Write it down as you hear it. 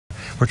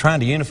We're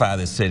trying to unify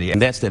this city.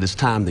 And that's that it's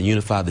time to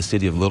unify the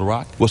city of Little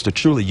Rock. Was to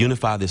truly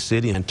unify this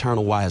city, and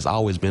Eternal Y has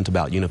always been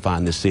about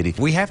unifying this city.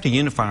 We have to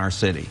unify our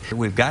city.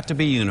 We've got to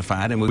be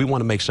unified, and We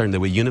want to make certain that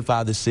we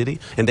unify this city,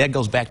 and that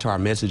goes back to our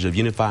message of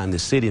unifying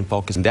this city and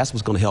focus, and that's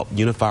what's going to help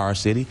unify our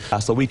city.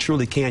 So we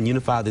truly can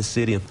unify this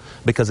city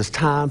because it's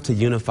time to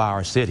unify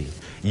our city.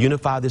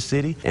 Unify this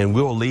city, and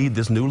we'll lead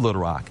this new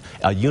Little Rock,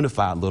 a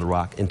unified Little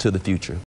Rock, into the future.